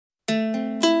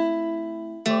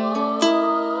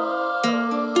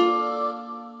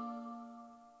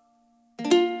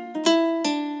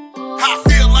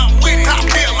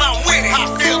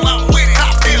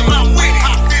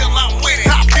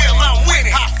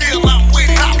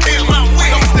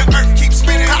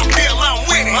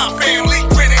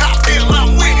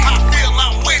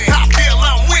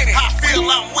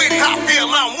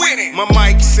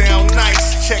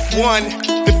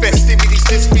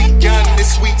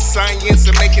science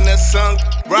of making us sung.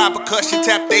 Ride percussion,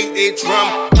 tap they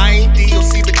drum. I ain't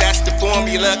DOC, but that's the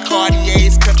formula.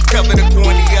 Cartier's cover the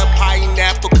cornea.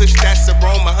 Pineapple, kush, that's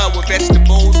aroma. Her with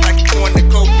vegetables like a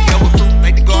cornucopia. With fruit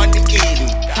like the Garden of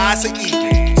Eden. The eyes are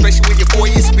even, especially when your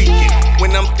boy is speaking.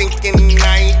 When I'm thinking,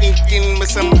 I ain't inking, but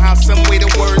somehow, some way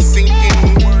the words sinking.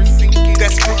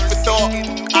 That's food for thought.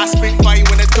 I spit fire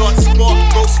when the thoughts spark.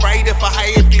 Ghost writer for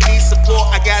hire if you need support.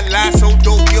 I got lies so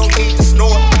dope you don't need to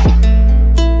snort.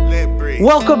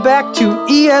 Welcome back to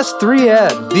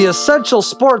ES3N, the Essential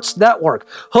Sports Network,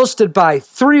 hosted by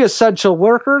three essential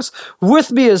workers.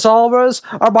 With me, as always,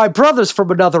 are my brothers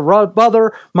from another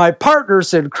mother, my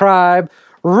partners in crime,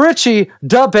 Richie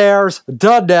DeBears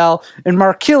Dundell and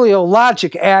Markilio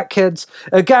Logic Atkins.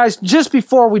 Guys, just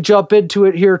before we jump into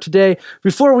it here today,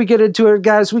 before we get into it,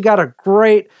 guys, we got a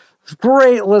great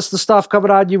list of stuff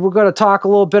coming on you. We're going to talk a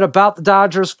little bit about the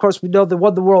Dodgers. Of course, we know they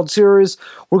won the World Series.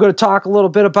 We're going to talk a little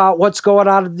bit about what's going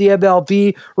on in the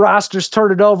MLB. Rosters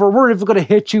turning over. We're even going to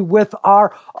hit you with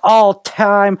our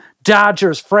all-time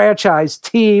Dodgers franchise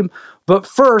team. But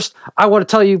first, I want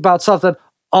to tell you about something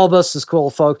almost as cool,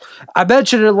 folks. I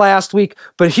mentioned it last week,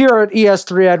 but here at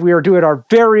ES3N, we are doing our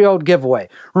very own giveaway.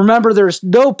 Remember, there's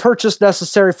no purchase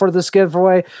necessary for this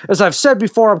giveaway. As I've said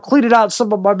before, I'm cleaning out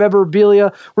some of my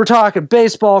memorabilia. We're talking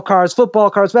baseball cards, football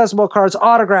cards, basketball cards,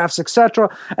 autographs, etc.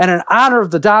 And in honor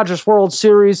of the Dodgers World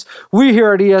Series, we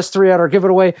here at ES3N are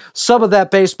giving away some of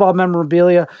that baseball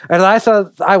memorabilia. And I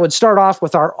thought I would start off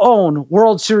with our own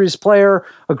World Series player,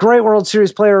 a great World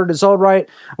Series player in his own right.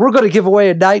 We're going to give away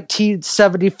a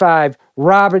 1975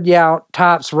 Robin Yount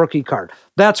Topps rookie card.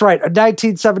 That's right, a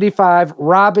 1975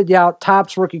 Robin Yount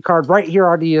Topps rookie card right here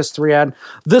on ES3N.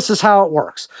 This is how it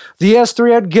works. The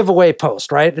ES3N giveaway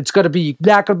post, right? It's going to be, you're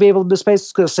not going to be able to misplace.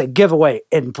 It's going to say giveaway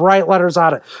in bright letters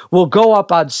on it. Will go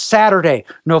up on Saturday,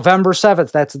 November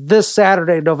 7th. That's this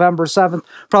Saturday, November 7th,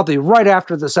 probably right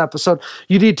after this episode.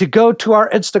 You need to go to our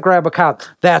Instagram account.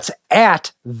 That's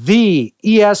at the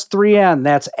ES3N.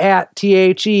 That's at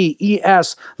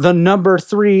THEES, the number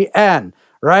 3N,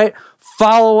 right?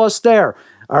 Follow us there.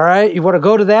 All right. You want to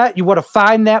go to that. You want to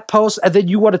find that post, and then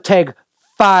you want to tag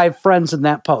 5 friends in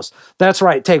that post. That's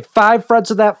right. Take 5 friends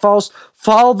in that post.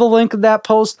 Follow the link in that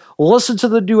post. Listen to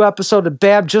the new episode, and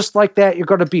bam, just like that, you're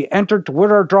going to be entered to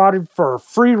win our drawing for a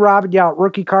free Robin Yount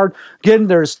rookie card. Again,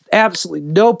 there's absolutely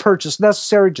no purchase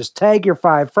necessary. Just tag your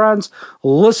 5 friends.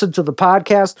 Listen to the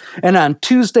podcast. And on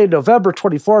Tuesday, November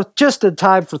 24th, just in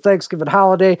time for Thanksgiving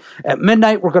holiday, at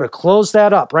midnight, we're going to close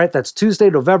that up, right? That's Tuesday,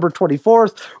 November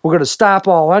 24th. We're going to stop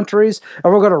all entries,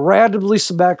 and we're going to randomly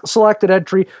select an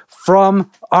entry from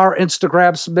our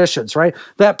Instagram submissions, right?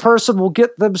 That person will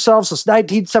get themselves a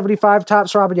 1975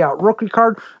 Topps Robin Yount rookie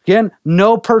card. Again,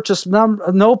 no purchase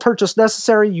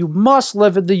necessary. You must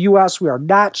live in the U.S. We are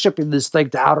not shipping this thing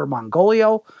to outer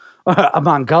Mongolia.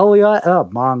 Mongolia,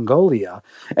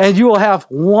 and you will have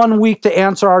 1 week to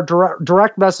answer our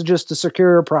direct messages to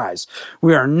secure your prize.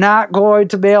 We are not going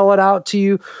to mail it out to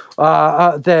you,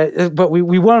 but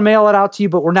we want to mail it out to you,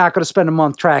 but we're not going to spend a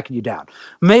month tracking you down.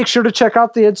 Make sure to check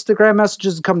out the Instagram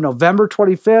messages come November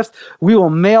 25th. We will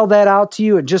mail that out to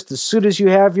you, and just as soon as we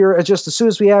have your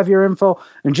info,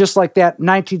 and just like that,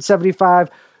 1975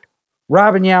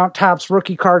 Robin Yount Topps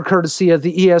rookie card courtesy of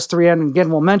the ES3N. And again,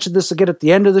 we'll mention this again at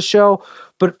the end of the show,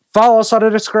 but follow us on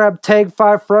Instagram, tag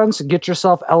 5 friends, and get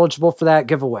yourself eligible for that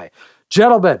giveaway.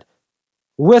 Gentlemen,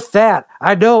 with that,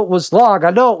 I know it was long, I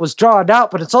know it was drawn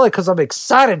out, but it's only because I'm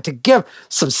excited to give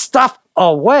some stuff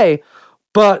away.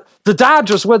 But the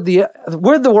Dodgers win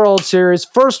the World Series,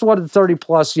 first one in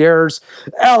 30-plus years.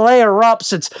 LA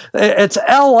erupts. It's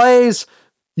LA's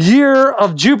year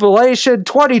of jubilation.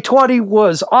 2020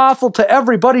 was awful to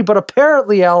everybody, but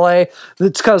apparently LA,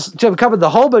 it's because becoming the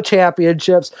home of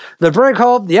championships. They bring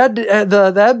home the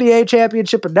NBA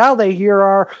championship, and now they here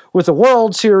are with the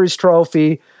World Series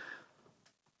trophy.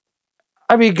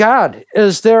 I mean, God,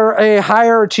 is there a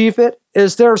higher achievement?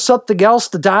 Is there something else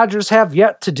the Dodgers have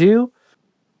yet to do?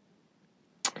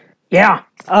 Yeah,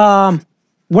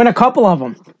 win a couple of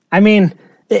them. I mean,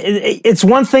 it's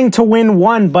one thing to win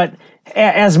one, but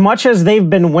as much as they've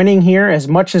been winning here, as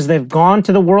much as they've gone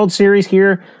to the World Series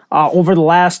here over the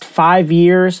last 5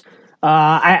 years,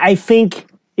 I think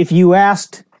if you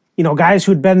asked, guys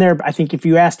who'd been there, I think if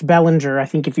you asked Bellinger, I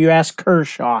think if you asked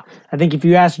Kershaw, I think if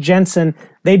you asked Jensen,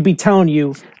 they'd be telling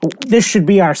you this should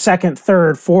be our second,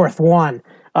 third, fourth one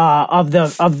of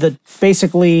the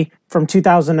basically from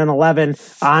 2011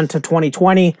 on to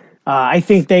 2020. I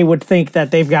think they would think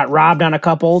that they've got robbed on a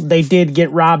couple. They did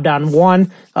get robbed on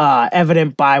one,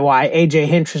 evident by why A.J.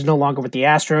 Hinch is no longer with the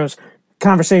Astros.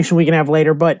 Conversation we can have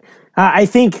later. But I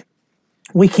think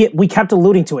we kept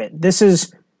alluding to it. This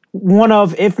is one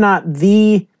of, if not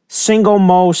the single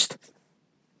most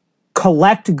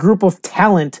collect group of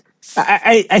talent.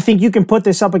 I think you can put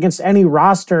this up against any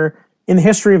roster in the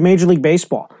history of Major League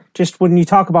Baseball. Just when you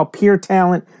talk about pure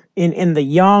talent in the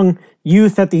young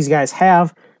youth that these guys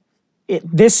have,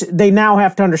 they now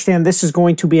have to understand this is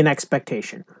going to be an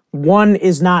expectation. One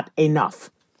is not enough.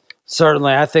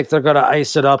 Certainly, I think they're going to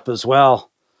ice it up as well.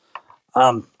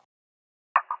 Yeah,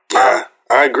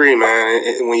 I agree,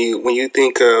 man. When you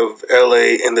think of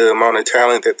LA and the amount of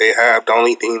talent that they have, the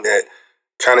only thing that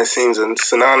kind of seems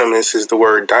synonymous is the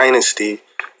word dynasty.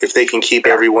 If they can keep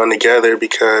everyone together,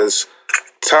 because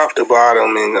top to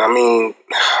bottom, and I mean,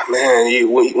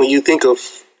 man, when you think of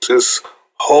just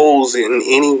holes in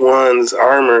anyone's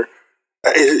armor,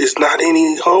 it's not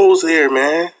any holes there,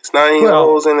 man. It's not any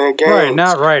holes in their game. Right,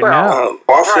 not right now.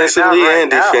 Offensively and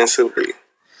defensively.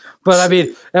 But I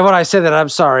mean, and when I say that, I'm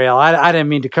sorry, Al. I didn't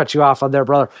mean to cut you off on there,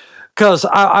 brother, because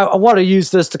I want to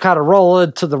use this to kind of roll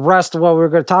into the rest of what we're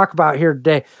going to talk about here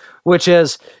today, which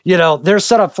is, they're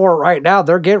set up for it right now.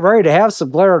 They're getting ready to have some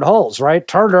glaring holes, right?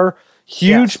 Turner,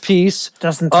 huge piece.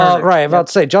 Justin Turner. Right, I'm about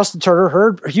to say Justin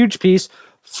Turner, huge piece.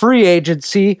 Free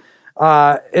agency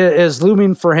is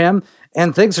looming for him,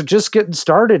 and things are just getting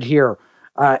started here.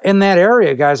 In that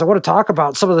area, guys, I want to talk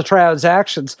about some of the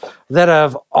transactions that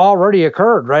have already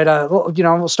occurred, right?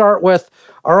 We'll start with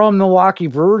our own Milwaukee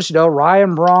Brewers,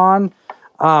 Ryan Braun,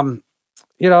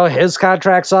 his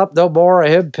contract's up, no more of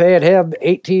him paying him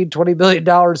 $18-20 million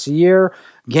a year.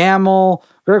 Gamble,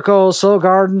 Gurko,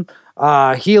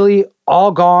 Sogarden, Healy,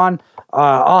 all gone.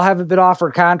 All haven't been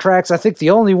offered contracts. I think the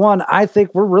only one I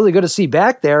think we're really going to see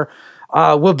back there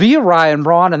will be Ryan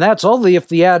Braun, and that's only if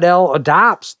the NL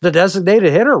adopts the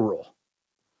designated hitter rule.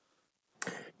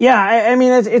 Yeah, I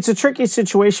mean, it's a tricky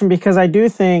situation because I do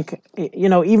think,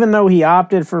 even though he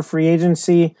opted for free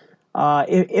agency,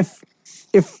 if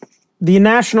the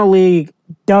National League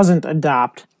doesn't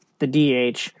adopt the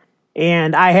DH,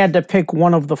 and I had to pick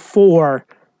one of the four,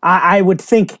 I would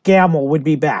think Gamble would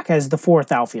be back as the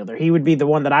fourth outfielder. He would be the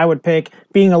one that I would pick,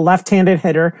 being a left-handed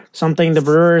hitter, something the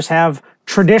Brewers have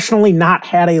traditionally not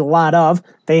had a lot of.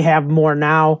 They have more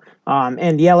now,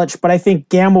 and Yelich, but I think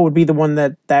Gamble would be the one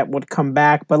that would come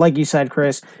back. But like you said,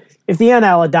 Chris, if the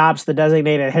NL adopts the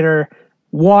designated hitter,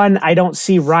 one, I don't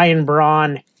see Ryan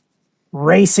Braun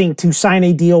racing to sign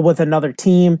a deal with another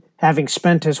team, having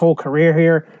spent his whole career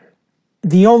here.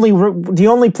 The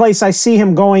only place I see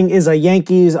him going is a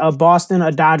Yankees, a Boston,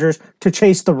 a Dodgers to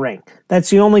chase the ring. That's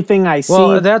the only thing I see.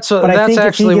 Well, that's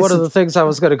actually one of the things I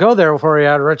was going to go there for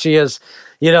you, Richie, is,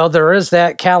 there is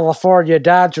that California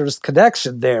Dodgers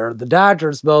connection there. The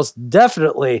Dodgers most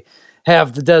definitely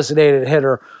have the designated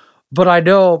hitter. But I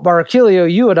know,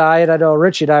 Marquilio, you and I know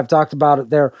Richie and I have talked about it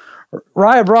there.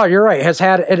 Ryan Braun, you're right, has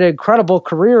had an incredible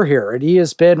career here, and he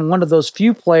has been one of those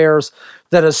few players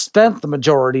that has spent the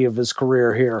majority of his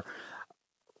career here.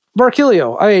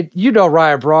 Marquilio,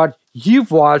 Ryan Braun,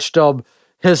 you've watched him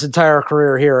his entire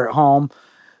career here at home.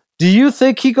 Do you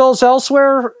think he goes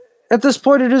elsewhere at this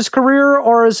point in his career,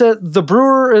 or is it the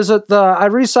Brewer? Is it I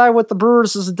re-sign with the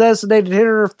Brewers as a designated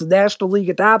hitter if the National League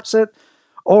adopts it,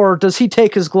 or does he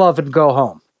take his glove and go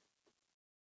home?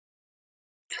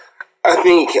 I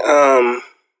think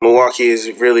Milwaukee is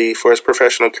really, for his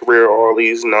professional career, all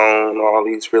he's known, all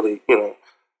he's really,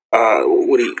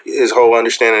 his whole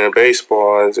understanding of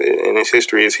baseball and his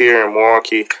history is here in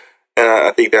Milwaukee, and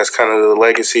I think that's kind of the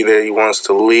legacy that he wants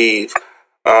to leave.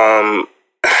 I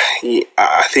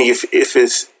think if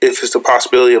it's the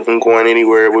possibility of him going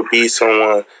anywhere, it would be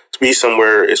somewhere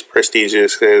as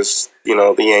prestigious as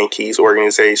the Yankees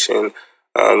organization.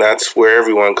 That's where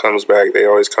everyone comes back. They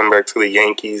always come back to the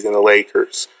Yankees and the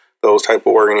Lakers, those type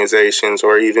of organizations,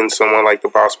 or even someone like the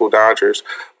possible Dodgers.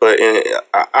 But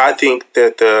I think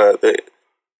that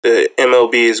the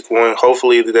MLB is going,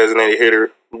 hopefully the designated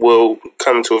hitter will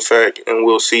come into effect and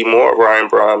we'll see more of Ryan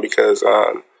Braun, because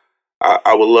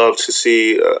I would love to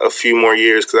see a few more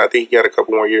years, because I think he got a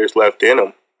couple more years left in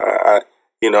him.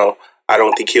 I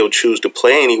don't think he'll choose to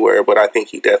play anywhere, but I think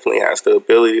he definitely has the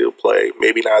ability to play.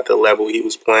 Maybe not at the level he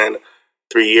was playing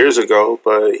 3 years ago,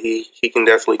 but he can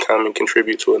definitely come and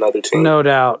contribute to another team. No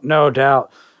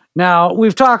doubt. Now,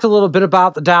 we've talked a little bit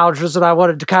about the Dodgers, and I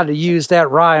wanted to kind of use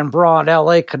that Ryan Braun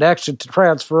LA connection to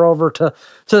transfer over to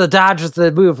the Dodgers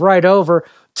that move right over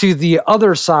to the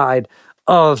other side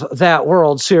of that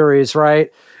World Series, right?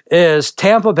 Is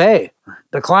Tampa Bay.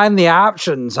 Decline the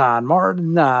options on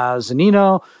Martin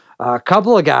Zunino, a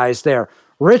couple of guys there.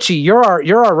 Richie, you're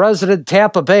our resident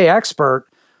Tampa Bay expert.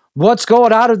 What's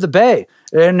going on in the Bay,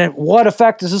 and what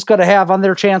effect is this going to have on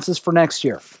their chances for next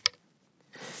year?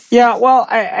 Yeah, well,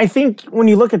 I think when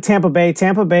you look at Tampa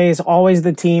Bay is always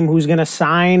the team who's going to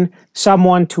sign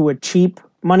someone to a cheap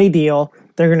money deal.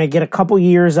 They're going to get a couple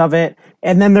years of it,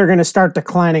 and then they're going to start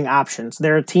declining options.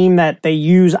 They're a team that they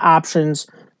use options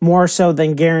more so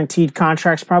than guaranteed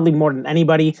contracts, probably more than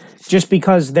anybody, just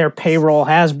because their payroll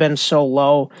has been so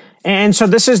low. And so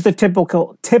this is the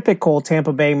typical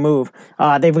Tampa Bay move.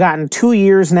 They've gotten 2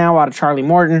 years now out of Charlie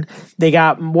Morton. They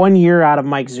got 1 year out of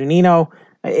Mike Zunino.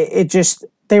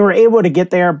 They were able to get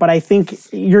there, but I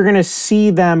think you're going to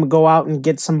see them go out and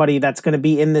get somebody that's going to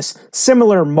be in this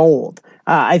similar mold.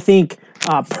 I think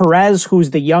Perez,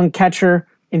 who's the young catcher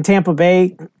in Tampa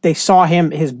Bay, they saw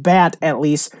his bat at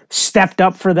least stepped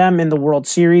up for them in the World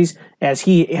Series as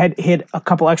he had hit a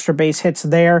couple extra base hits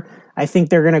there. I think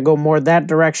they're going to go more that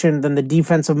direction than the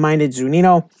defensive-minded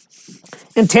Zunino.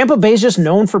 And Tampa Bay's just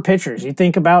known for pitchers. You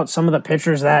think about some of the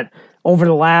pitchers that over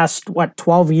the last,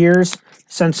 12 years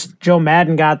since Joe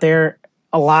Madden got there,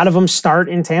 a lot of them start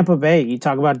in Tampa Bay. You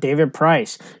talk about David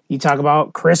Price. You talk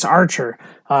about Chris Archer.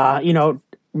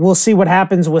 We'll see what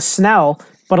happens with Snell.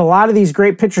 But a lot of these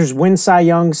great pitchers win Cy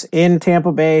Youngs in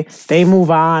Tampa Bay. They move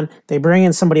on. They bring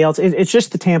in somebody else. It's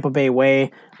just the Tampa Bay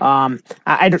way.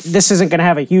 This isn't going to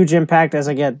have a huge impact as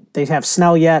they have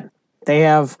Snell yet. They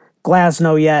have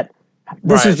Glasnow yet.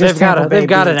 This is just they've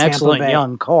got an excellent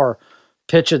young core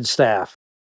pitching staff.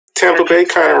 Tampa Bay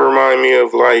kind of remind me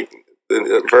of like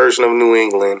the version of New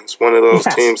England. It's one of those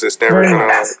teams that's never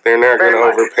they're not gonna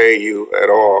overpay you at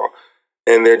all.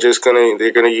 And they're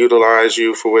gonna utilize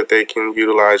you for what they can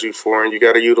utilize you for, and you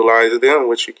got to utilize them,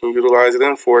 what you can utilize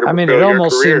them for. It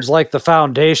almost seems like the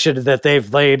foundation that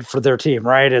they've laid for their team,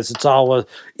 right? It's always,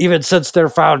 even since their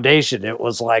foundation, it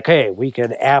was like, hey, we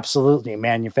can absolutely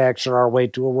manufacture our way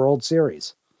to a World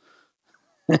Series.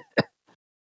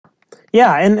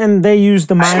 Yeah, and they use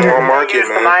the minors.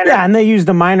 And they use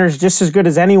the minors just as good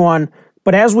as anyone.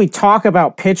 But as we talk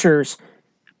about pitchers,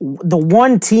 the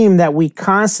one team that we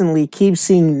constantly keep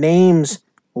seeing names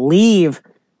leave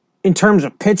in terms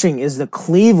of pitching is the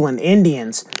Cleveland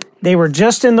Indians. They were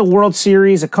just in the World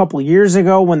Series a couple years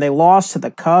ago when they lost to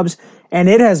the Cubs, and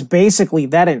it has basically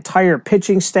that entire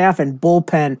pitching staff and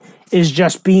bullpen is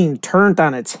just being turned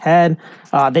on its head.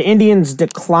 The Indians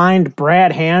declined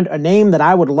Brad Hand, a name that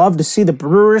I would love to see the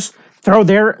Brewers throw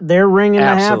their ring in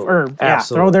the hat,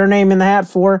 throw their name in the hat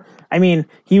for. I mean,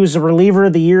 he was a reliever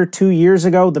of the year 2 years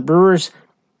ago. The Brewers,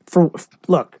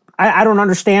 I don't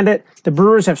understand it. The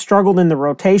Brewers have struggled in the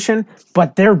rotation,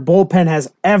 but their bullpen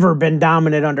has ever been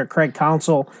dominant under Craig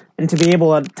Counsell. And to be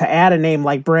able to add a name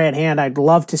like Brad Hand, I'd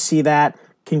love to see that.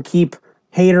 Can keep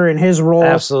Hader in his role.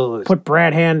 Absolutely. Put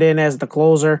Brad Hand in as the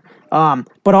closer.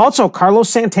 But also Carlos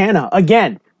Santana.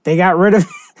 Again, they got rid of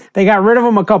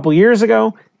him a couple years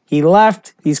ago. He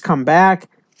left. He's come back.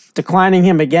 Declining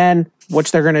him again,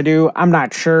 which they're going to do, I'm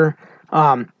not sure.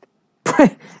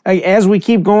 As we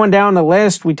keep going down the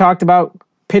list, we talked about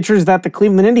pitchers that the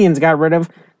Cleveland Indians got rid of.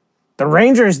 The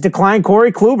Rangers declined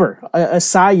Corey Kluber, a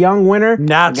Cy Young winner.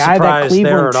 Not surprised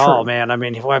there at all, man. I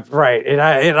mean, right. And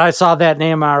I saw that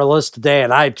name on our list today,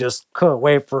 and I just couldn't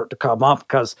wait for it to come up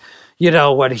because,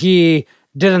 when he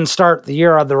didn't start the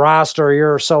year on the roster a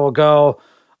year or so ago,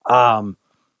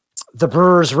 the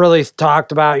Brewers really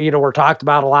talked about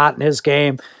a lot in his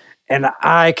game. And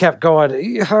I kept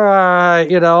going,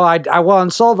 I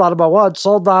wasn't sold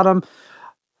on him.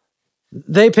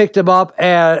 They picked him up,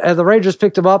 and the Rangers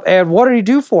picked him up, and what did he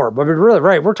do for him? I mean, really,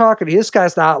 right, we're talking, this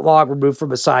guy's not long removed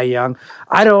from a Cy Young.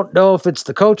 I don't know if it's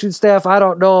the coaching staff. I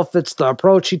don't know if it's the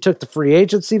approach he took to free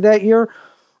agency that year,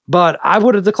 but I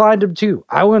would have declined him too.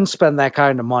 I wouldn't spend that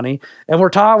kind of money. And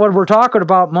when we're talking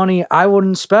about money I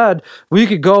wouldn't spend, we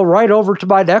could go right over to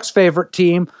my next favorite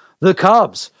team, the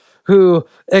Cubs, who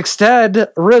extend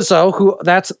Rizzo,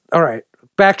 that's, all right,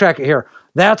 backtrack it here.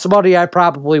 That's money I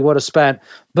probably would have spent,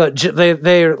 but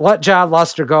they let John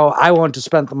Lester go. I wouldn't have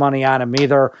spent the money on him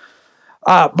either.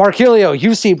 Markilio,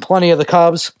 you've seen plenty of the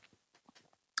Cubs.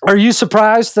 Are you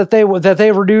surprised that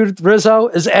they renewed Rizzo?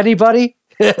 Is anybody?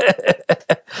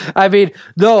 I mean,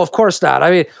 no, of course not.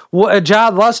 I mean,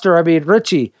 John Lester,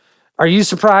 Richie, are you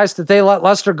surprised that they let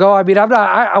Lester go? I mean, when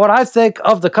I think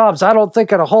of the Cubs, I don't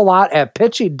think of a whole lot at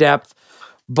pitching depth,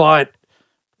 but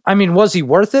I mean, was he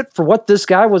worth it for what this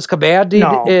guy was commanding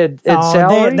in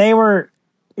salary? They were,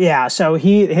 yeah. So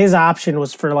his option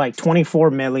was for like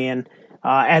 $24 million.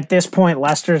 At this point,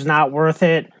 Lester's not worth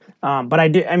it. But I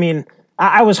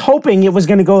I was hoping it was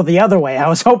going to go the other way. I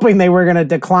was hoping they were going to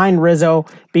decline Rizzo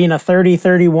being a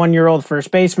 31-year-old first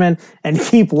baseman and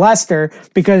keep Lester,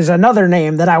 because another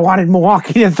name that I wanted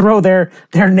Milwaukee to throw their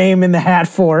name in the hat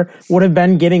for would have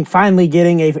been finally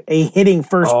getting a hitting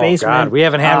first baseman. God, we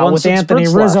haven't had one with since Anthony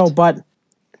Prince Rizzo,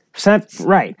 left.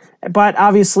 Right. But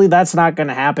obviously that's not going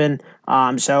to happen.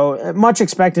 So much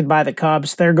expected by the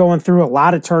Cubs. They're going through a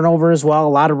lot of turnover as well, a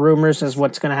lot of rumors as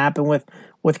what's going to happen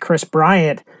with Chris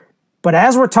Bryant. But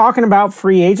as we're talking about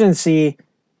free agency,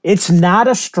 it's not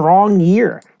a strong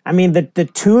year. I mean, the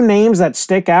two names that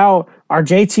stick out are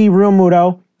JT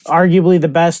Realmuto, arguably the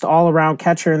best all-around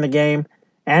catcher in the game,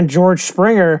 and George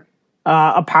Springer,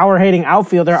 a power-hitting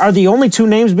outfielder, are the only two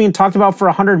names being talked about for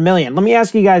 $100 million. Let me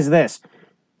ask you guys this.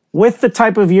 With the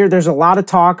type of year, there's a lot of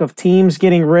talk of teams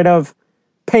getting rid of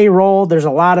payroll. There's a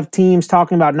lot of teams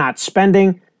talking about not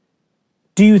spending.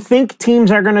 Do you think teams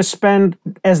are going to spend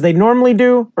as they normally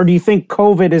do, or do you think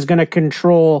COVID is going to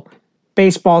control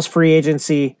baseball's free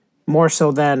agency more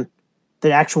so than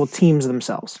the actual teams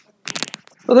themselves?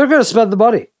 Well, they're going to spend the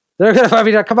money. They're going to. I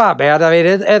mean, come on, man. I mean,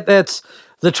 it's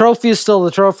the trophy is still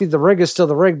the trophy. The ring is still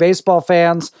the ring. Baseball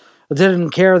fans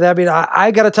didn't care that. I mean,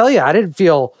 I got to tell you, I didn't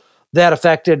feel that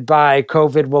affected by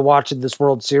COVID while watching this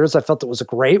World Series. I felt it was a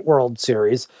great World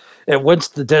Series. It went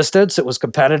the distance. It was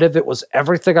competitive. It was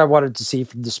everything I wanted to see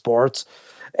from the sports.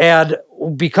 And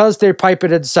because they pipe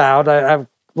it in sound, I'm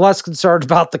less concerned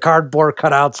about the cardboard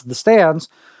cutouts in the stands.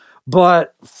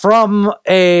 But from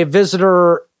a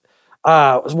visitor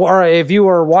or a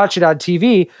viewer watching on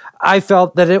TV, I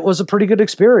felt that it was a pretty good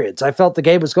experience. I felt the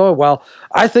game was going well.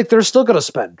 I think they're still going to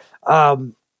spend.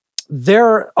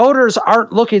 Their owners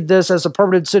aren't looking at this as a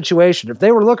permanent situation. If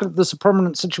they were looking at this as a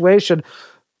permanent situation,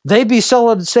 they'd be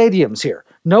selling stadiums here.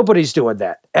 Nobody's doing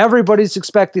that. Everybody's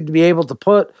expecting to be able to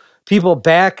put people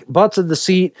back, butts in the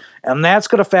seat, and that's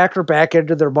going to factor back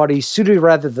into their money sooner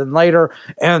rather than later.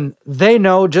 And they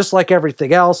know, just like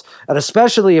everything else, and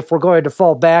especially if we're going to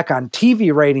fall back on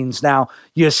TV ratings now,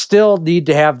 you still need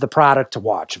to have the product to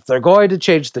watch. If they're going to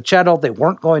change the channel, they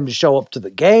weren't going to show up to the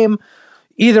game.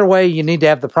 Either way, you need to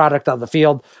have the product on the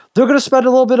field. They're going to spend a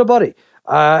little bit of money.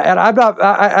 And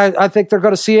I think they're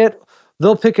going to see it.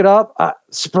 They'll pick it up.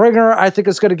 Springer, I think,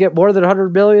 is going to get more than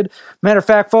 $100 million. Matter of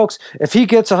fact, folks, if he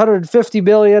gets $150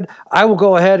 million, I will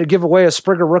go ahead and give away a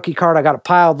Springer rookie card. I got a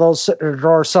pile of those sitting in a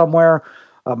drawer somewhere.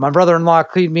 My brother-in-law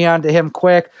cleaned me onto him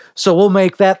quick, so we'll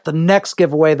make that the next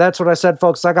giveaway. That's what I said,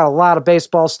 folks. I got a lot of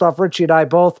baseball stuff. Richie and I,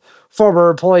 both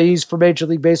former employees for Major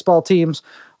League Baseball teams,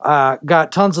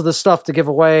 got tons of this stuff to give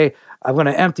away. I'm going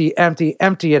to empty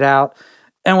it out.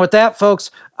 And with that, folks,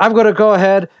 I'm going to go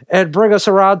ahead and bring us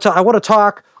around to, I want to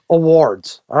talk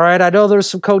awards. All right. I know there's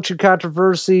some coaching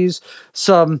controversies,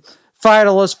 some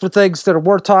finalists for things that are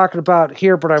worth talking about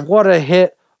here, but I want to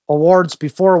hit awards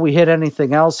before we hit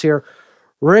anything else here.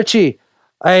 Richie,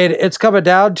 it's coming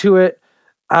down to it.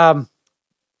 Who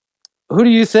do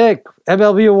you think?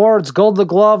 MLB Awards, Golden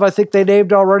Glove, I think they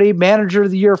named already, Manager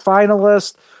of the Year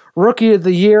finalist, Rookie of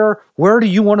the Year. Where do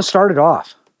you want to start it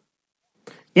off?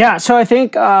 Yeah, so I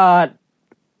think let's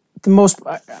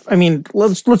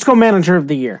go Manager of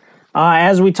the Year.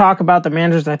 As we talk about the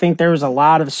managers, I think there was a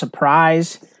lot of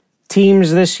surprise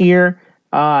teams this year.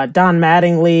 Don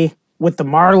Mattingly with the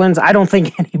Marlins. I don't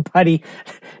think anybody,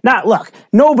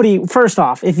 nobody, first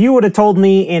off, if you would have told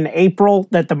me in April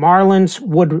that the Marlins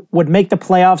would make the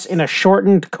playoffs in a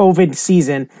shortened COVID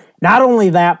season, not only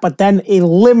that, but then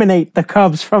eliminate the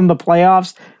Cubs from the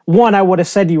playoffs, one, I would have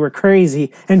said you were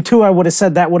crazy, and two, I would have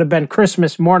said that would have been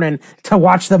Christmas morning to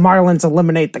watch the Marlins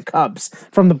eliminate the Cubs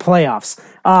from the playoffs.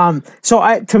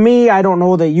 To me, I don't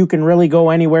know that you can really go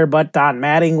anywhere but Don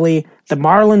Mattingly. The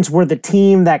Marlins were the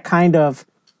team that kind of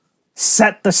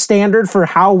set the standard for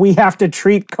how we have to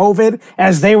treat COVID,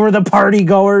 as they were the party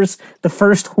goers the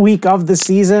first week of the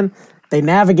season. They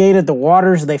navigated the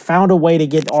waters. They found a way to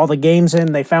get all the games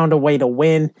in. They found a way to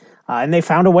win, and they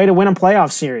found a way to win a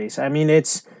playoff series. I mean,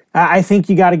 I think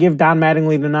you got to give Don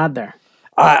Mattingly the nod there.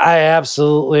 I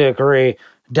absolutely agree.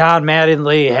 Don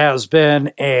Mattingly has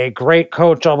been a great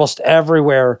coach almost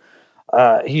everywhere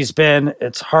he's been.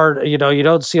 It's hard, you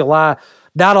don't see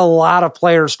not a lot of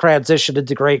players transition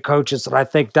into great coaches, and I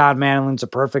think Don Mattingly's a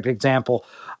perfect example.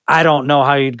 I don't know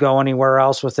how you'd go anywhere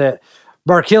else with it.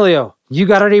 Markilio, you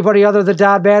got anybody other than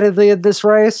Don Mattingly in this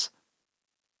race?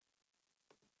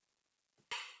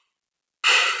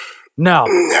 No.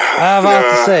 I'm about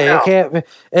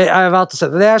to say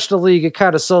the National League, it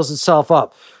kind of sews itself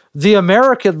up. The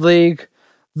American League,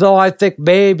 though, I think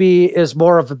maybe is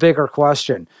more of a bigger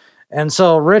question. And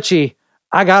so, Richie,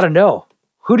 I got to know,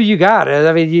 who do you got?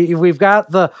 I mean, we've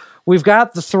got the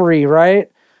three,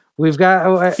 right? We've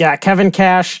got Kevin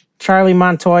Cash, Charlie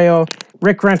Montoyo,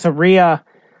 Rick Renteria.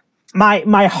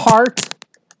 My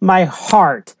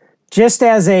heart, just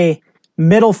as a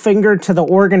middle finger to the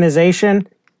organization,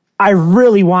 I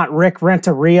really want Rick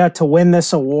Renteria to win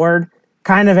this award,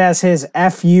 kind of as his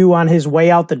FU on his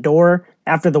way out the door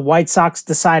after the White Sox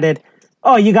decided,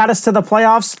 oh, you got us to the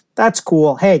playoffs? That's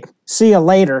cool. Hey, see you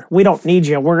later. We don't need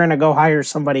you. We're going to go hire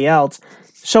somebody else.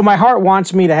 So my heart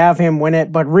wants me to have him win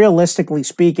it, but realistically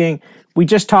speaking, we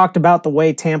just talked about the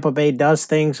way Tampa Bay does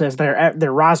things as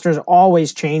their roster's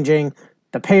always changing,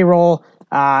 the payroll.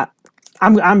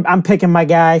 I'm picking my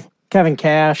guy, Kevin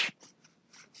Cash.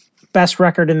 Best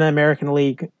record in the American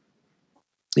League.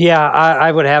 Yeah,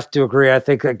 I would have to agree. I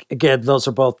think, again, those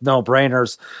are both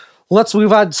no-brainers. Let's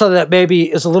move on to something that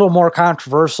maybe is a little more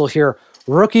controversial here.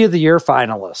 Rookie of the Year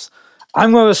finalists.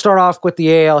 I'm going to start off with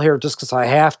the AL here just because I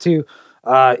have to.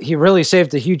 He really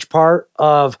saved a huge part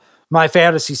of my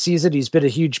fantasy season. He's been a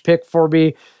huge pick for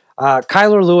me.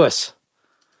 Kyler Lewis.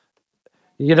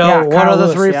 One of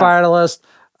the three finalists.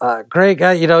 Great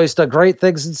guy. He's done great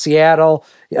things in Seattle.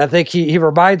 I think he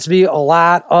reminds me a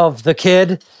lot of the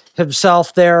kid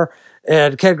himself there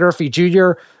and Ken Griffey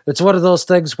Jr. It's one of those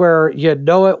things where you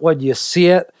know it when you see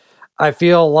it. I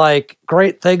feel like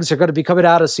great things are going to be coming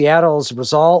out of Seattle as a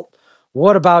result.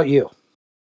 What about you?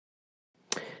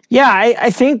 Yeah, I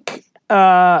think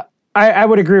I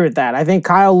would agree with that. I think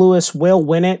Kyle Lewis will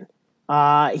win it.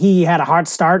 He had a hot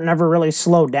start, never really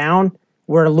slowed down,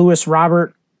 where Lewis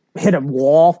Robert hit a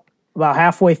wall about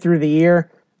halfway through the year.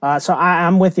 So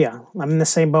I'm with you. I'm in the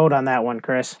same boat on that one,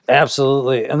 Chris.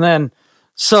 Absolutely. And then,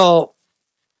 so,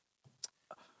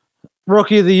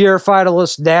 Rookie of the Year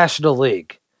finalist, National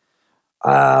League.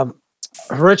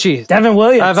 Richie. Devin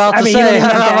Williams. I'm about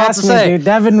to say. Dude.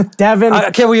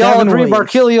 Devin. Can we all agree,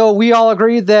 Markilio, we all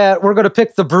agree that we're going to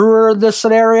pick the Brewer in this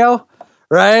scenario,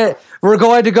 right? We're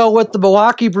going to go with the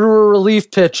Milwaukee Brewer relief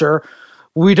pitcher.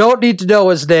 We don't need to know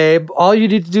his name. All you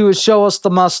need to do is show us the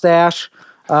mustache.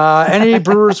 Any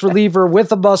Brewers reliever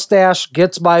with a mustache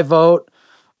gets my vote.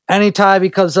 Anytime he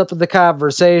comes up in the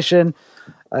conversation,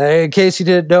 in case you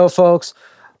didn't know, folks.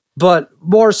 But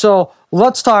more so,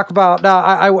 let's talk about now.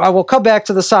 I will come back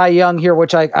to the Cy Young here,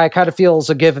 which I kind of feel is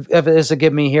a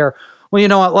give me here. Well, you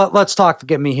know what? Let's talk the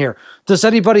give me here. Does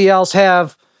anybody else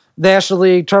have National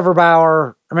League, Trevor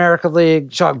Bauer, American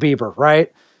League, Chuck Bieber?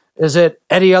 Right? Is it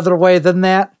any other way than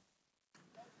that?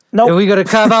 No. Nope. Are we going to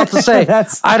come out to say,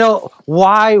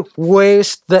 why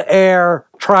waste the air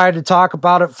trying to talk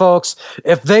about it, folks?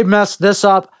 If they mess this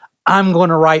up, I'm going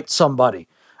to write somebody.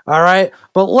 All right?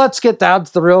 But let's get down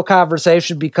to the real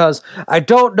conversation, because I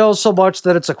don't know so much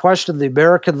that it's a question of the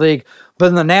American League, but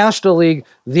in the National League,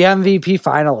 the MVP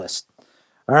finalists.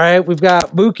 All right? We've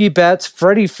got Mookie Betts,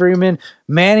 Freddie Freeman,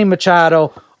 Manny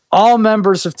Machado, all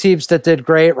members of teams that did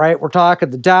great, right? We're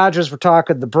talking the Dodgers, we're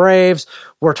talking the Braves,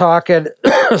 we're talking,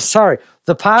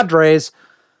 the Padres.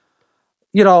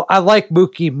 I like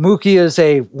Mookie. Mookie is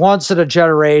a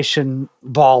once-in-a-generation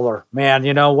baller, man.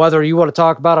 Whether you want to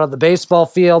talk about it on the baseball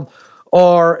field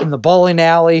or in the bowling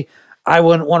alley, I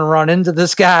wouldn't want to run into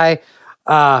this guy.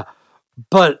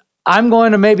 But I'm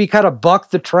going to maybe kind of buck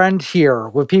the trend here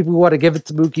with people who want to give it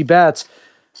to Mookie Betts.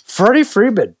 Freddie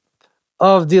Freeman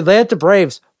of the Atlanta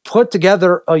Braves put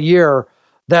together a year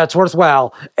that's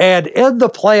worthwhile. And in the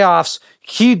playoffs,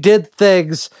 he did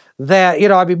things that,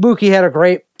 Mookie had a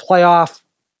great playoff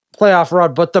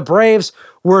run, but the Braves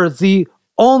were the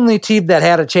only team that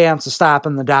had a chance of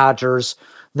stopping the Dodgers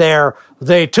there.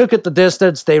 They took it the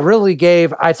distance. They really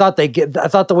gave. I thought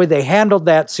the way they handled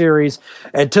that series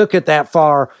and took it that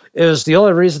far is the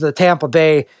only reason that Tampa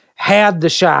Bay had the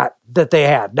shot that they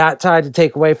had. Not trying to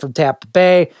take away from Tampa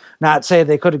Bay, not saying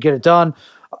they couldn't get it done,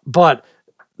 but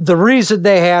the reason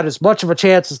they had as much of a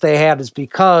chance as they had is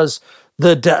because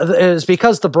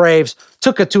the Braves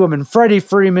took it to him, and Freddie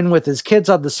Freeman with his kids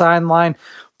on the sideline.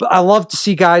 But I love to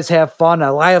see guys have fun. I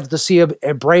love to see him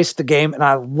embrace the game, and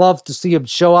I love to see him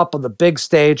show up on the big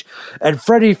stage. And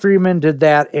Freddie Freeman did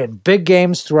that in big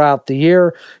games throughout the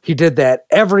year. He did that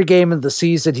every game of the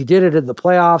season. He did it in the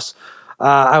playoffs.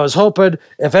 I was hoping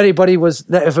if it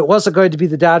wasn't going to be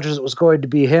the Dodgers, it was going to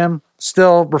be him.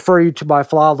 Still refer you to my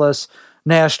flawless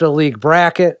National League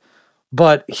bracket,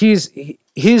 but he's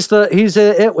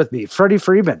it with me, Freddie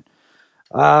Freeman.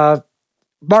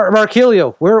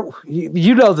 Markilio,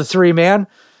 you know the three, man.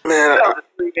 Man,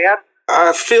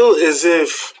 I feel as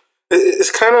if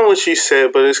it's kind of what you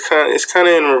said, but it's kind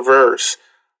of in reverse.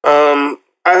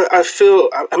 I feel.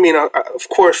 I mean, of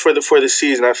course, for the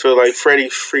season, I feel like Freddie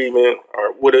Freeman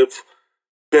would have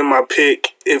been my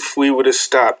pick if we would have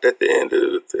stopped at the end of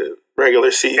the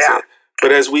regular season. Yeah.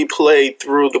 But as we played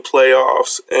through the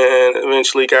playoffs and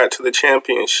eventually got to the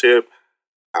championship,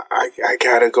 I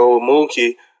gotta go with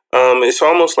Mookie. It's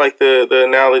almost like the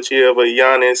analogy of a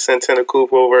Giannis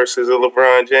Antetokounmpo versus a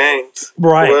LeBron James.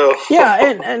 Right. Well,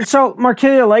 yeah, and so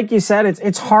Marquillo, like you said,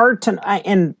 it's hard to,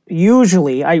 and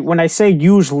usually, when I say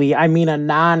usually, I mean a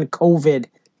non-COVID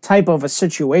type of a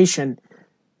situation.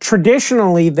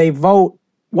 Traditionally, they vote,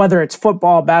 whether it's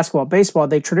football, basketball, baseball,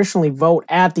 they traditionally vote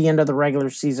at the end of the regular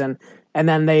season, and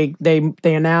then they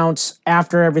announce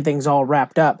after everything's all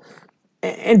wrapped up.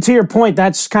 And to your point,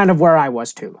 that's kind of where I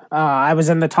was too. I was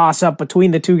in the toss-up between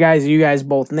the two guys you guys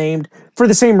both named for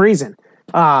the same reason.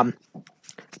 But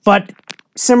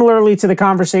similarly to the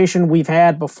conversation we've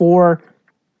had before,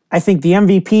 I think the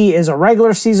MVP is a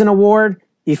regular season award.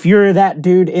 If you're that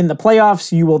dude in the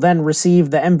playoffs, you will then receive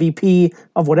the MVP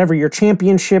of whatever your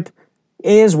championship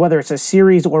is, whether it's a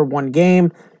series or one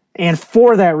game. And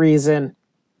for that reason,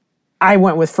 I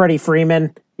went with Freddie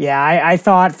Freeman. Yeah, I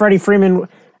thought Freddie Freeman.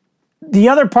 The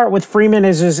other part with Freeman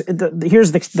is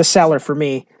here's the seller for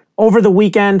me. Over the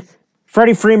weekend,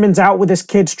 Freddie Freeman's out with his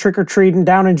kids trick-or-treating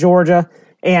down in Georgia,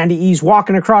 and he's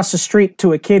walking across the street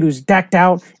to a kid who's decked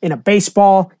out in a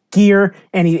baseball gear,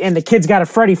 and the kid's got a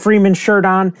Freddie Freeman shirt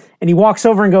on, and he walks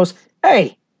over and goes,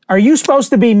 "Hey, are you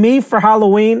supposed to be me for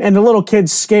Halloween?" And the little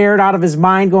kid's scared out of his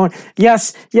mind going,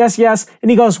 "Yes, yes, yes." And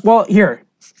he goes, "Well, here,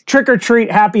 trick or treat,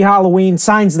 happy Halloween,"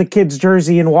 signs the kid's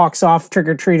jersey and walks off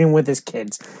trick-or-treating with his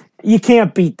kids. You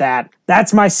can't beat that.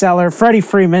 That's my seller. Freddie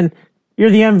Freeman,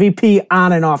 you're the MVP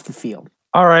on and off the field.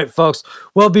 All right, folks.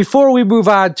 Well, before we move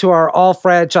on to our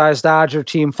all-franchise Dodger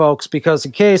team, folks, because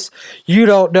in case you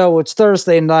don't know, it's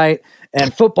Thursday night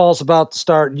and football's about to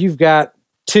start. You've got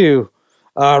two.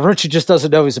 Richie just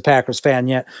doesn't know he's a Packers fan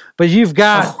yet, but you've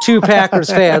got two Packers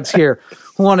fans here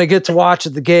who want to get to watch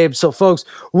the game. So, folks,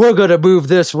 we're going to move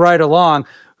this right along.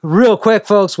 Real quick,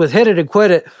 folks, with Hit It and Quit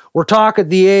It, we're talking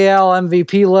the AL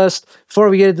MVP list. Before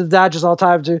we get into the Dodgers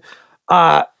all-time too,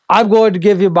 I'm going to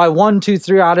give you my 1, 2,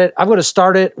 3 on it. I'm going to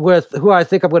start it with who I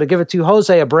think I'm going to give it to,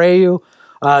 Jose Abreu.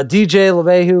 DJ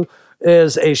LeMahieu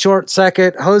is a short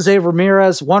second. Jose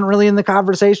Ramirez wasn't really in the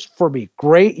conversation for me.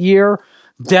 Great year.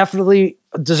 Definitely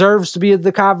deserves to be in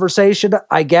the conversation,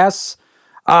 I guess.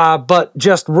 But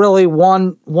just really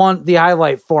won the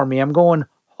highlight for me. I'm going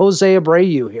Jose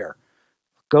Abreu here.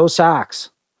 Go Sox.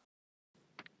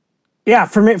 Yeah,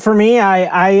 for me,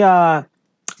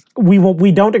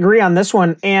 we don't agree on this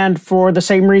one, and for the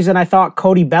same reason I thought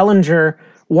Cody Bellinger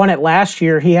won it last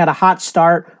year. He had a hot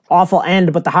start, awful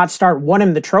end, but the hot start won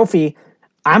him the trophy.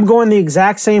 I'm going the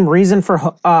exact same reason for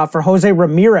Jose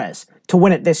Ramirez to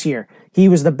win it this year. He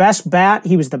was the best bat.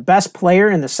 He was the best player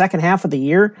in the second half of the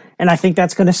year, and I think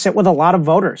that's going to sit with a lot of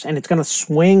voters, and it's going to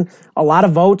swing a lot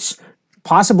of votes,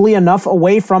 possibly enough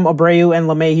away from Abreu and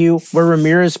LeMahieu, where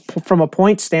Ramirez, from a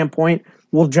point standpoint,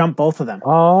 will jump both of them.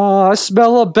 Oh, I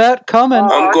smell a bet coming.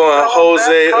 I'm going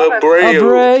Jose Abreu.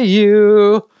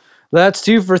 Abreu. That's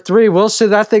 2 for 3. We'll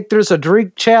see. I think there's a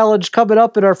drink challenge coming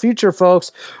up in our future,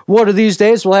 folks. One of these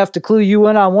days, we'll have to clue you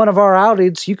in on one of our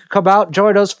outings. You could come out and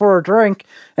join us for a drink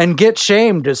and get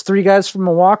shamed as 3 guys from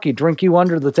Milwaukee drink you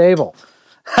under the table.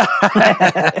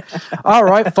 All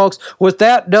right, folks. With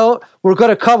that note, we're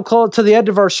going to come close to the end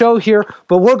of our show here,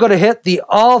 but we're going to hit the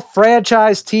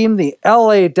all-franchise team, the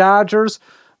LA Dodgers.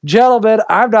 Gentlemen,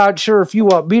 I'm not sure if you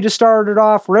want me to start it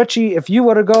off. Richie, if you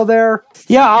want to go there.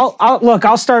 Yeah,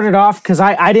 I'll start it off because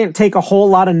I didn't take a whole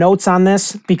lot of notes on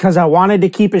this because I wanted to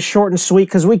keep it short and sweet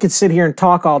because we could sit here and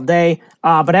talk all day.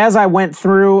 But as I went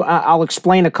through, I'll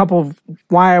explain a couple of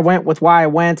why I went with why I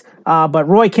went. But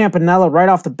Roy Campanella right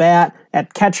off the bat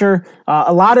at catcher.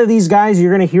 A lot of these guys,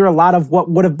 you're going to hear a lot of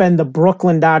what would have been the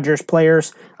Brooklyn Dodgers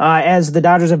players as the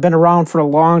Dodgers have been around for a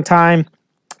long time.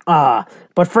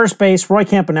 But first base, Roy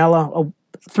Campanella, a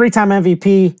 3-time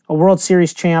MVP, a World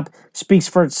Series champ, speaks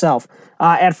for itself.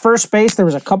 At first base, there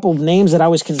was a couple of names that I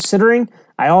was considering.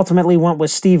 I ultimately went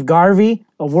with Steve Garvey,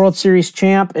 a World Series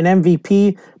champ, an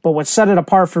MVP, but what set it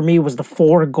apart for me was the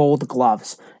 4 gold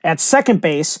gloves. At second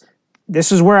base,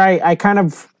 this is where I kind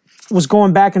of was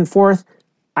going back and forth.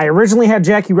 I originally had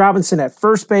Jackie Robinson at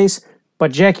first base,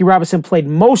 but Jackie Robinson played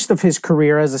most of his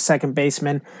career as a second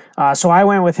baseman, so I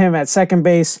went with him at second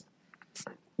base.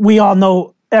 We all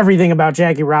know everything about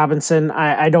Jackie Robinson.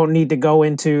 I don't need to go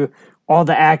into all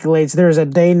the accolades. There's a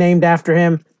day named after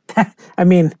him. I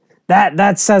mean,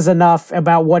 that says enough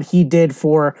about what he did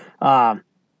for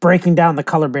breaking down the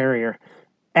color barrier.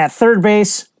 At third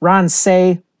base, Ron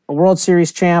Cey, a World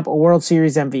Series champ, a World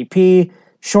Series MVP.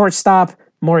 Shortstop,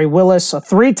 Maury Willis, a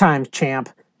 3-time champ,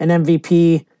 an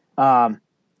MVP.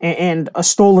 and a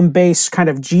stolen base kind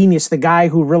of genius, the guy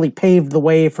who really paved the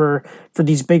way for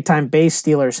these big-time base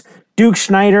stealers. Duke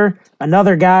Snider,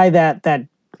 another guy that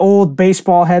old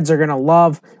baseball heads are going to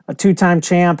love, a two-time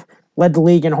champ, led the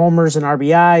league in homers and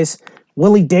RBIs.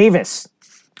 Willie Davis,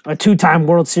 a two-time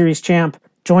World Series champ,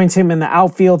 joins him in the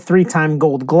outfield, three-time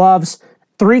Gold Gloves,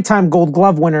 three-time Gold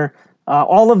Glove winner.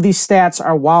 All of these stats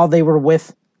are while they were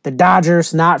with the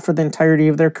Dodgers, not for the entirety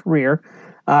of their career.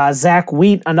 Zach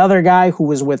Wheat, another guy who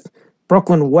was with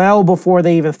Brooklyn well before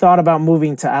they even thought about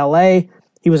moving to LA.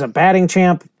 He was a batting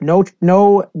champ,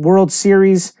 no World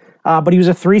Series, but he was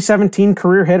a .317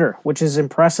 career hitter, which is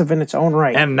impressive in its own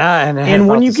right. And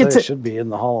when you get to should be in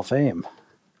the Hall of Fame.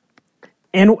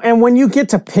 And when you get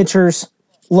to pitchers,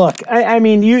 look, I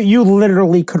mean, you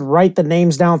literally could write the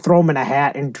names down, throw them in a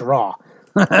hat, and draw.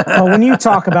 But when you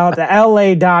talk about the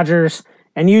LA Dodgers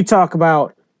and you talk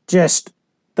about just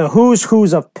the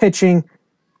who's of pitching,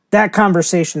 that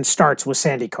conversation starts with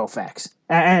Sandy Koufax.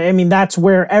 I mean, that's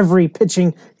where every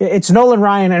pitching, it's Nolan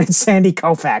Ryan and it's Sandy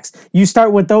Koufax. You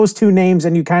start with those two names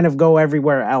and you kind of go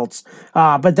everywhere else.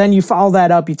 But then you follow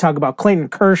that up, you talk about Clayton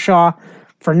Kershaw,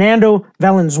 Fernando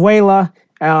Valenzuela,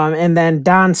 and then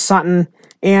Don Sutton.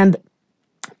 And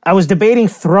I was debating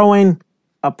throwing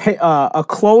a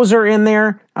closer in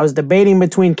there. I was debating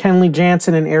between Kenley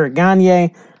Jansen and Eric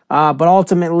Gagne, but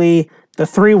ultimately the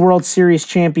 3 World Series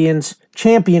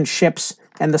championships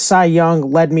and the Cy Young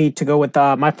led me to go with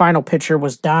my final pitcher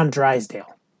was Don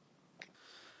Drysdale.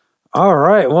 All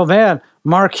right, well, man,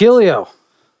 Mark Helio,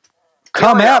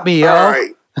 come at me, yo. All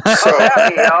right. So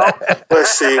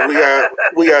let's see.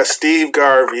 We got Steve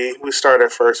Garvey. We start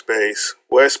at first base.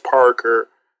 Wes Parker,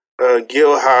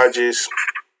 Gil Hodges.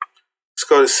 Let's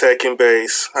go to second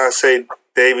base. I say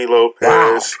Davey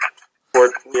Lopez.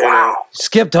 Wow.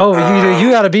 Skipped over.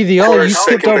 You got to be the old. You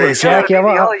skipped over base, Jackie.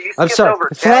 I'm sorry.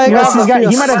 Flag off.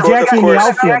 He might have Jackie in the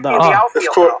outfield,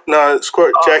 though.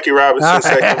 Jackie Robinson,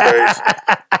 second base.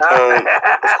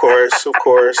 Of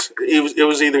course. It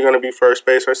was either going to be first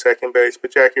base or second base,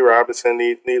 but Jackie Robinson,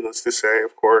 needless to say,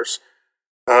 of course.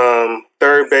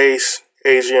 Third base,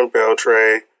 Adrian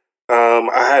Beltre.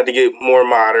 I had to get more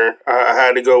modern. I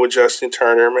had to go with Justin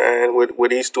Turner, man, with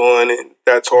what he's doing, and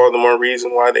that's all the more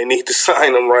reason why they need to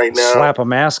sign him right now. Slap a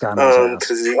mask on his ass.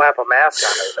 Slap a mask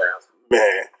on his ass.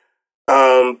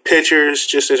 Man. Pitchers,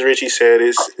 just as Richie said,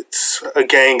 it's a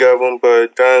gang of them,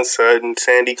 but Don Sutton,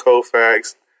 Sandy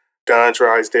Koufax, Don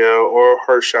Drysdale, Oral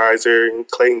Hershiser, and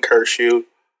Clayton Kershaw.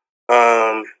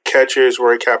 Catchers,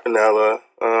 Roy Campanella,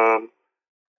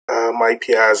 Mike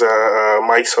Piazza,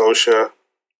 Mike Scioscia.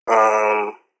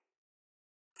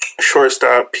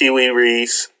 Shortstop, Pee Wee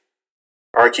Reese,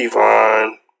 Archie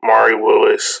Vaughn, Maury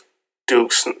Willis,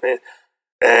 Duke,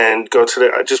 and go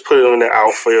to I just put it in the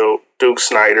outfield, Duke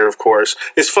Snider, of course.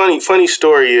 It's funny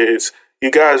story is,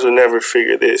 you guys will never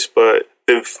figure this, but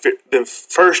the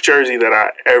first jersey that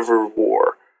I ever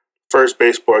wore, first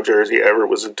baseball jersey ever,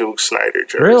 was a Duke Snider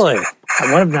jersey. Really?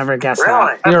 I would have never guessed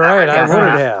that. You're right, I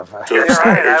would have.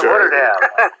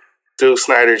 Duke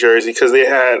Snider jersey, because they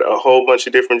had a whole bunch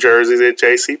of different jerseys at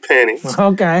JCPenney.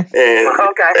 Okay. And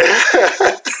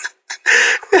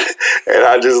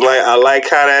I like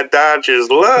how that Dodgers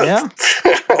look. Yeah.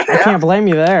 I can't blame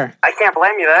you there.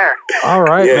 All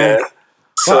right, man.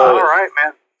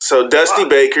 So Dusty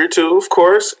Baker too, of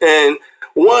course, and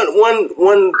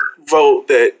one vote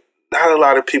that not a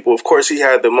lot of people. Of course, he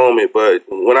had the moment, but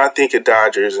when I think of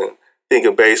Dodgers and think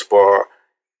of baseball,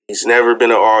 he's never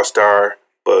been an All-Star.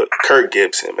 But Kirk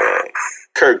Gibson, man.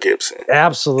 Kirk Gibson.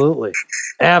 Absolutely.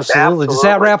 Does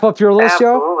that wrap up your list,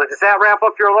 yo?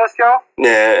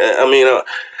 Yeah, I mean,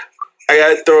 I got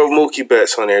to throw Mookie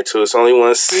Betts on there, too. It's only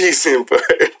one season, but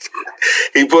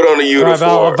he put on a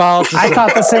uniform. I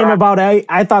thought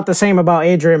the same about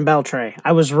Adrian Beltre.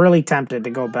 I was really tempted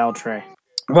to go Beltre.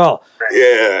 Well,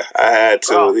 yeah, I had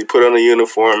to. He put on a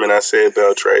uniform, and I said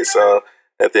Beltre, so...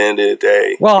 At the end of the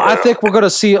day. Well, I think we're going to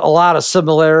see a lot of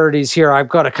similarities here. I'm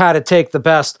going to kind of take the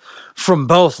best from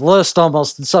both lists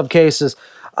almost in some cases.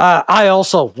 I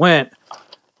also went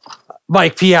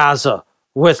Mike Piazza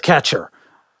with catcher.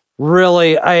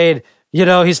 Really,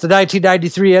 he's the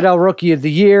 1993 NL Rookie of the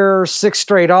Year, 6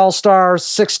 straight All-Stars,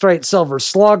 6 straight Silver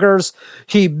Sluggers.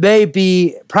 He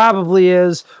probably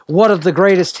is one of the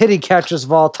greatest hitting catchers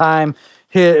of all time.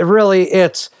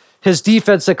 It's his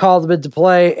defense that called him into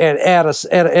play, and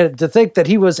to think that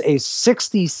he was a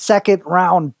 62nd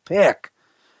round pick,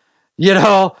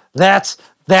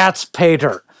 that's pay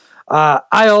dirt.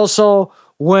 I also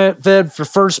went then for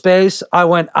first base. I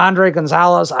went Andre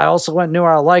Gonzalez. I also knew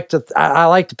I like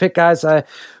to pick guys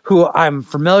who I'm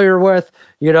familiar with.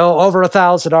 Over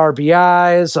 1,000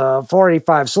 RBIs,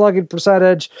 45 slugging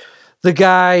percentage. The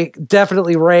guy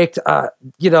definitely raked.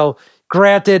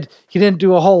 Granted, he didn't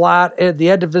do a whole lot at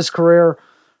the end of his career.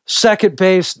 Second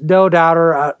base, no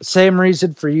doubter. Same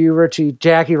reason for you, Richie.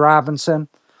 Jackie Robinson.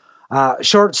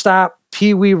 Shortstop,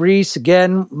 Pee Wee Reese.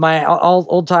 Again, my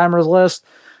old timers list.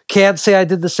 Can't say I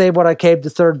did the same when I came to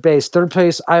third base. Third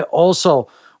base, I also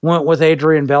went with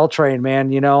Adrian Beltre,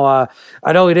 man.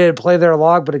 I know he didn't play there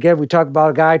long, but again, we talk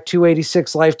about a guy,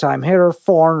 286 lifetime hitter,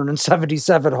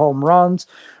 477 home runs,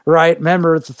 right?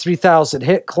 Member of the 3,000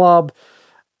 hit club.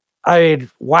 I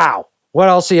mean, wow. What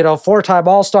else? 4-time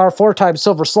All-Star, 4-time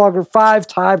Silver Slugger,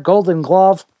 5-time Golden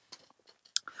Glove,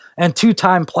 and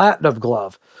 2-time Platinum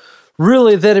Glove.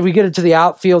 Really, then we get into the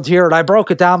outfield here, and I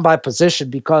broke it down by position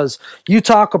because you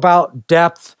talk about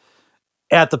depth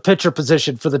at the pitcher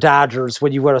position for the Dodgers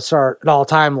when you want to start an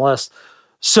all-time list.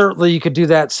 Certainly, you could do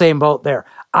that same boat there.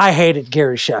 I hated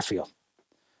Gary Sheffield.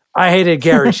 I hated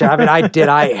Gary Sheffield.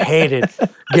 I hated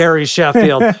Gary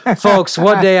Sheffield. Folks,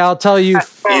 one day I'll tell you. You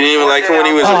didn't even like him when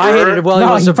he was a brewer? I hated him while he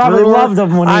was a brewer. Probably loved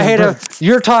him when he was a brewer.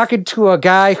 You're talking to a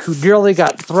guy who nearly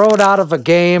got thrown out of a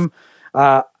game.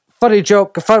 Funny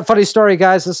joke, funny story,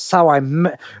 guys. This is how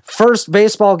first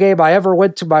baseball game I ever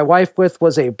went to my wife with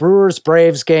was a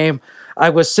Brewers-Braves game.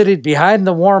 I was sitting behind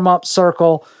the warm-up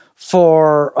circle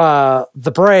for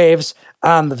the Braves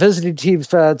on the visiting team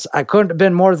fence. I couldn't have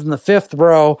been more than the fifth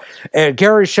row, and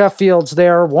Gary Sheffield's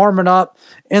there warming up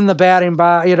in the batting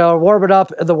box, warming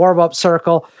up in the warm-up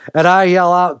circle, and I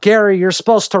yell out, "Gary, you're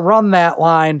supposed to run that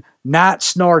line, not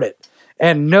snort it."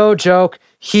 And no joke,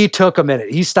 he took a minute.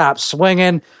 He stopped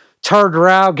swinging, turned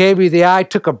around, gave me the eye,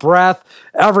 took a breath.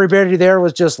 Everybody there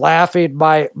was just laughing.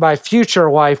 My future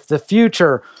wife, the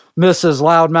future Mrs.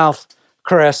 Loudmouth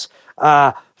Chris,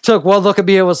 took one look at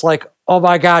me and was like, "Oh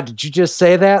my God, did you just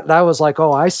say that?" And I was like,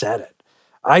 "Oh, I said it.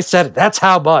 I said it." That's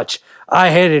how much I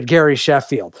hated Gary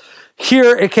Sheffield.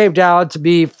 Here it came down to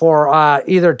be for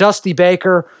either Dusty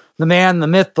Baker, the man, the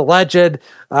myth, the legend,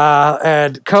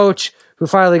 and coach who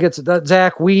finally gets it,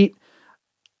 Zach Wheat.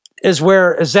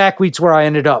 Zach Wheat's where I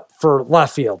ended up for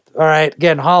left field. All right.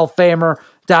 Again, Hall of Famer,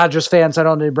 Dodgers fans, I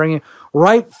don't need to bring you.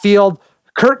 Right field,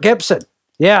 Kirk Gibson.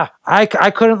 Yeah, I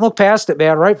couldn't look past it,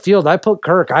 man. Right field, I put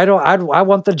Kirk. I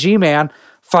want the G-man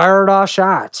firing off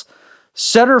shots.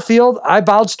 Center field, I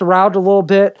bounced around a little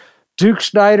bit. Duke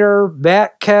Snyder,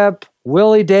 Matt Kemp,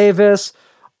 Willie Davis,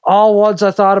 all ones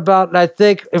I thought about. And I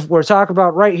think if we're talking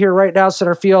about right here, right now,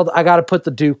 center field, I got to put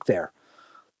the Duke there.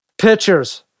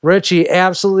 Pitchers, Richie,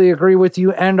 absolutely agree with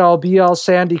you. End all, be all,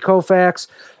 Sandy Koufax.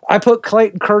 I put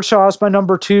Clayton Kershaw as my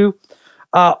number 2.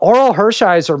 Oral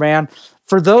Hershiser, man.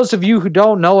 For those of you who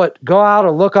don't know it, go out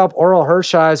and look up Oral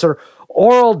Hershiser.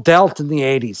 Oral dealt in the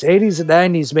 80s and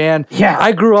 90s, man. Yeah.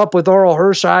 I grew up with Oral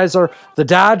Hershiser. The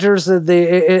Dodgers at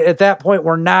that point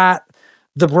were not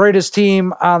the greatest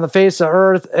team on the face of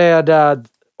earth, and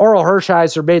Oral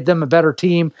Hershiser made them a better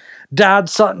team. Don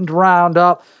Sutton to round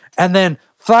up, and then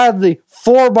finally,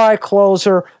 4-by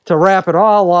closer to wrap it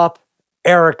all up,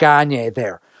 Eric Gagne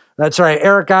there. That's right.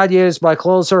 Eric Gagne is my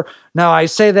closer. Now, I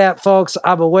say that, folks.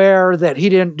 I'm aware that he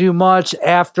didn't do much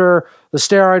after the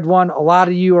steroid one. A lot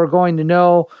of you are going to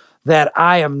know that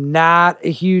I am not a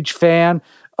huge fan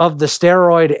of the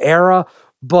steroid era,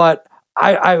 but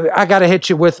I got to hit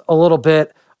you with a little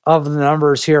bit of the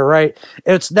numbers here, right?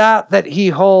 It's not that he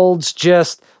holds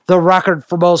just the record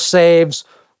for most saves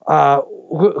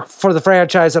for the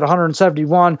franchise at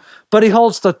 171, but he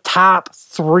holds the top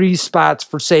 3 spots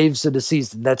for saves in the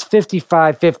season. That's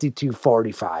 55, 52,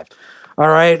 45. All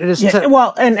right.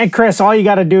 And Chris, all you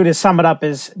got to do to sum it up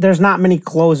is there's not many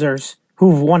closers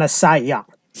who've won a Cy Young.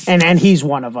 And he's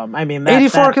one of them. I mean,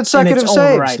 84 consecutive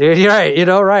saves. Right. Dude, you're right.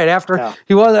 Right after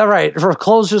he won that, right, for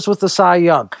closers with the Cy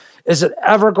Young. Is it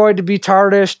ever going to be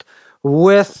tarnished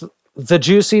with the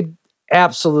juicy?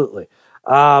 Absolutely.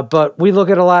 But we look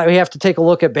at a lot. We have to take a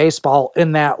look at baseball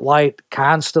in that light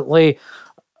constantly.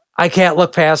 I can't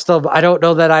look past them. I don't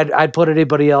know that I'd put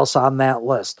anybody else on that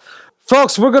list.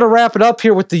 Folks, we're going to wrap it up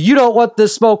here with the You Don't Want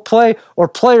This Smoke play or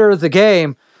player of the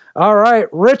game. All right,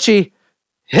 Richie,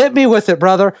 hit me with it,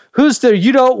 brother. Who's the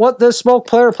You Don't Want This Smoke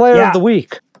player of the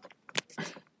week?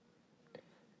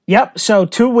 Yep. So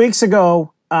 2 weeks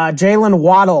ago, Jalen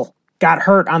Waddle got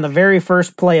hurt on the very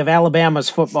first play of Alabama's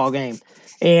football game.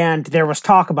 And there was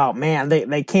talk about, man,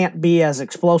 they can't be as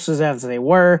explosive as they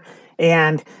were.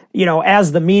 And,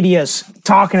 as the media's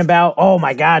talking about, oh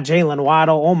my God, Jalen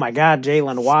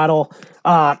Waddle,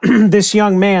 this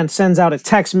young man sends out a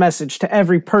text message to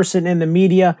every person in the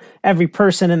media, every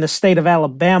person in the state of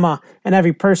Alabama, and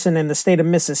every person in the state of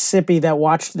Mississippi that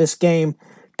watched this game.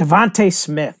 Devontae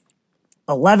Smith,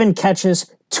 11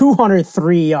 catches,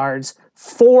 203 yards,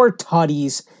 4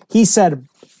 tutties. He said,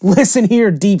 listen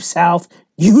here, Deep South,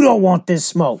 you don't want this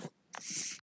smoke.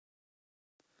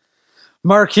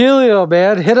 Marquilio,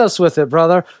 man, hit us with it,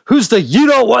 brother. Who's the you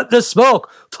don't want this smoke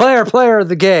player of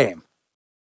the game?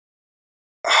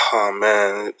 Oh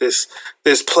man, this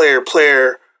player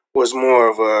was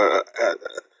more of a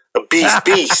beast.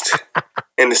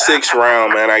 In the 6th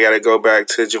round, man, I got to go back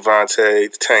to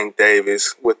Javonte Tank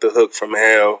Davis with the hook from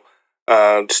hell.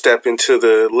 Stepping to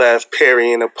the left,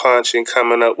 parrying a punch, and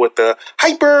coming up with the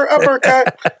hyper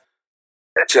uppercut.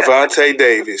 Javonte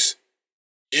Davis,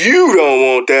 you don't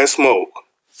want that smoke.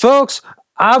 Folks,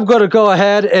 I'm going to go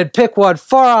ahead and pick one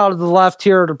far out of the left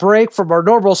here to break from our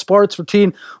normal sports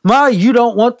routine. My you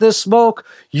don't want this smoke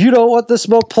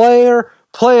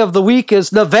play of the week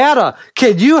is Nevada.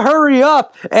 Can you hurry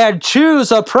up and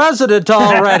choose a president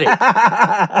already?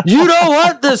 You don't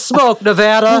want this smoke,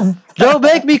 Nevada. Don't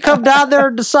make me come down there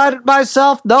and decide it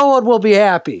myself. No one will be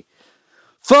happy.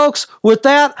 Folks, with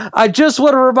that, I just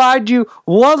want to remind you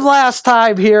one last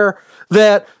time here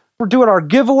that we're doing our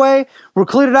giveaway. We're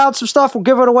cleaning out some stuff. We're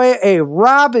giving away a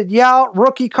Robin Yount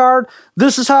rookie card.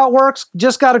 This is how it works.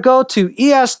 Just got to go to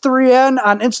ES3N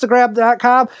on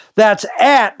Instagram.com. That's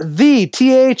at the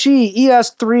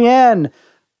ES3N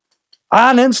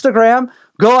on Instagram.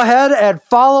 Go ahead and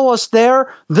follow us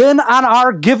there. Then on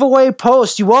our giveaway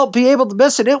post, you won't be able to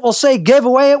miss it. It will say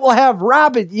giveaway. It will have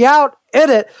Robin Yount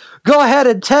in it. Go ahead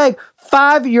and tag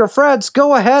 5 of your friends.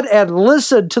 Go ahead and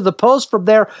listen to the post from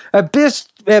there. And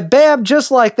bam, just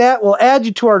like that, we'll add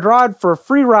you to our drawing for a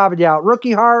free Robin Yount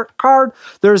rookie card.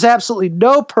 There's absolutely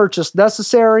no purchase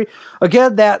necessary.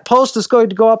 Again, that post is going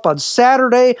to go up on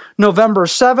Saturday, November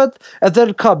 7th, and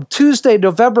then come Tuesday,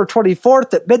 November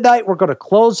 24th at midnight, we're going to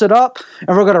close it up,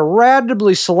 and we're going to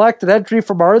randomly select an entry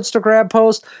from our Instagram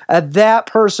post, and that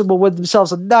person will win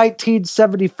themselves a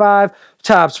 1975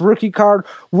 Topps rookie card.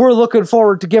 We're looking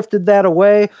forward to gifting that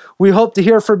away. We hope to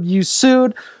hear from you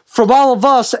soon. From all of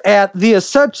us at the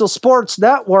Essential Sports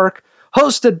Network,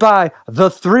 hosted by the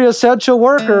 3 Essential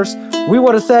Workers, we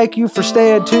want to thank you for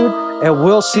staying tuned, and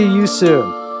we'll see you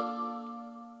soon.